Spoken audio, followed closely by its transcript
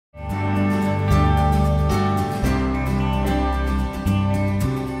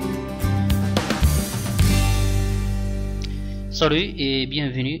Salut et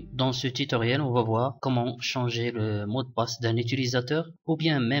bienvenue dans ce tutoriel. On va voir comment changer le mot de passe d'un utilisateur ou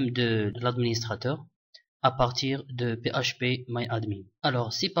bien même de l'administrateur à partir de phpMyAdmin.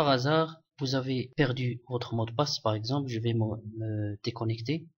 Alors si par hasard vous avez perdu votre mot de passe, par exemple, je vais me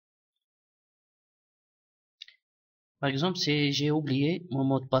déconnecter. Par exemple, si j'ai oublié mon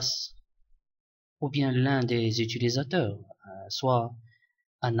mot de passe ou bien l'un des utilisateurs, soit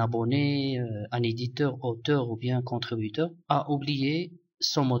un abonné, un éditeur, auteur ou bien contributeur a oublié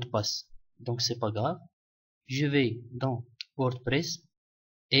son mot de passe. Donc c'est pas grave. Je vais dans WordPress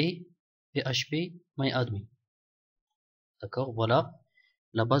et phpMyAdmin. D'accord, voilà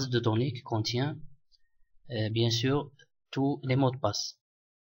la base de données qui contient bien sûr tous les mots de passe.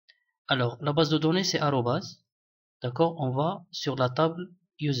 Alors la base de données c'est arrobase. D'accord, on va sur la table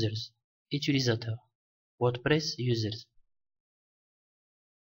users, utilisateurs, WordPress users.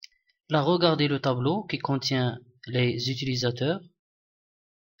 Là, regardez le tableau qui contient les utilisateurs,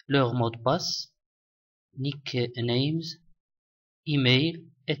 leur mot de passe, nicknames, email,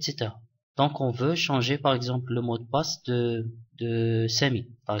 etc. Donc, on veut changer, par exemple, le mot de passe de Samy,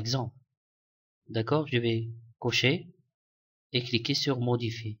 par exemple. D'accord? Je vais cocher et cliquer sur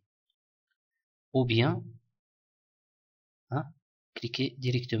modifier. Ou bien, cliquer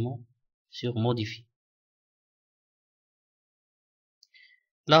directement sur modifier.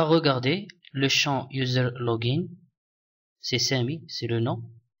 Là, regardez, le champ user login, c'est Samy, c'est le nom.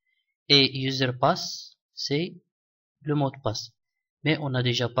 Et user pass, c'est le mot de passe. Mais on a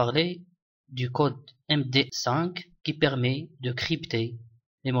déjà parlé du code MD5 qui permet de crypter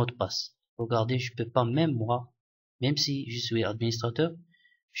les mots de passe. Regardez, je peux pas, même moi, même si je suis administrateur,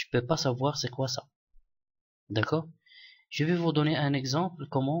 je peux pas savoir c'est quoi ça. D'accord? Je vais vous donner un exemple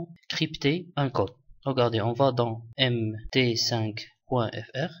comment crypter un code. Regardez, on va dans md5.fr.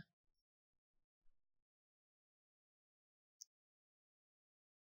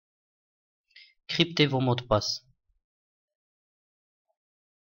 Cryptez vos mots de passe.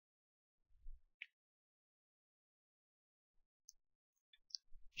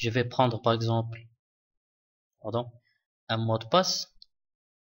 Je vais prendre par exemple, un mot de passe.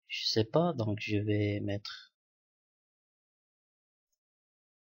 Je sais pas, donc je vais mettre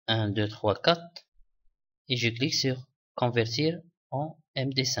 1, 2, 3, 4 et je clique sur convertir en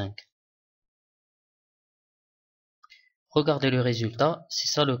MD5. Regardez le résultat, c'est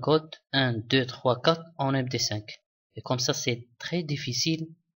ça le code 1, 2, 3, 4 en MD5. Et comme ça, c'est très difficile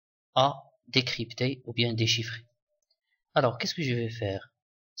à décrypter ou bien déchiffrer. Alors, qu'est-ce que je vais faire?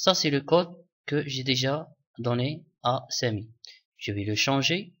 Ça, c'est le code que j'ai déjà donné à Samy. Je vais le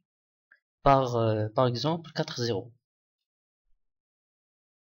changer par exemple 4.0.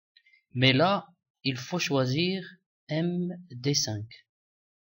 Mais là, il faut choisir MD5.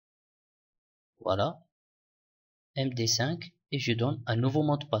 Voilà. MD5 et je donne un nouveau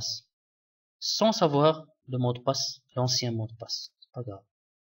mot de passe. Sans savoir le mot de passe, l'ancien mot de passe. C'est pas grave.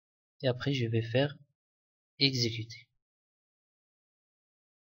 Et après, je vais faire exécuter.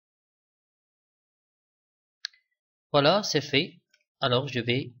 Voilà, c'est fait. Alors, je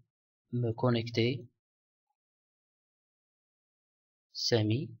vais me connecter.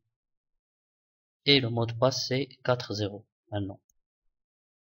 Samy. Et le mot de passe, c'est 4.0 maintenant.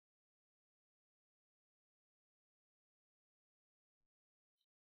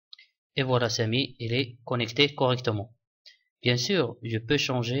 Et voilà, Samy, il est connecté correctement. Bien sûr, je peux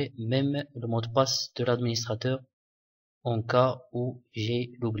changer même le mot de passe de l'administrateur en cas où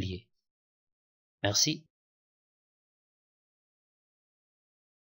j'ai l'oublié. Merci.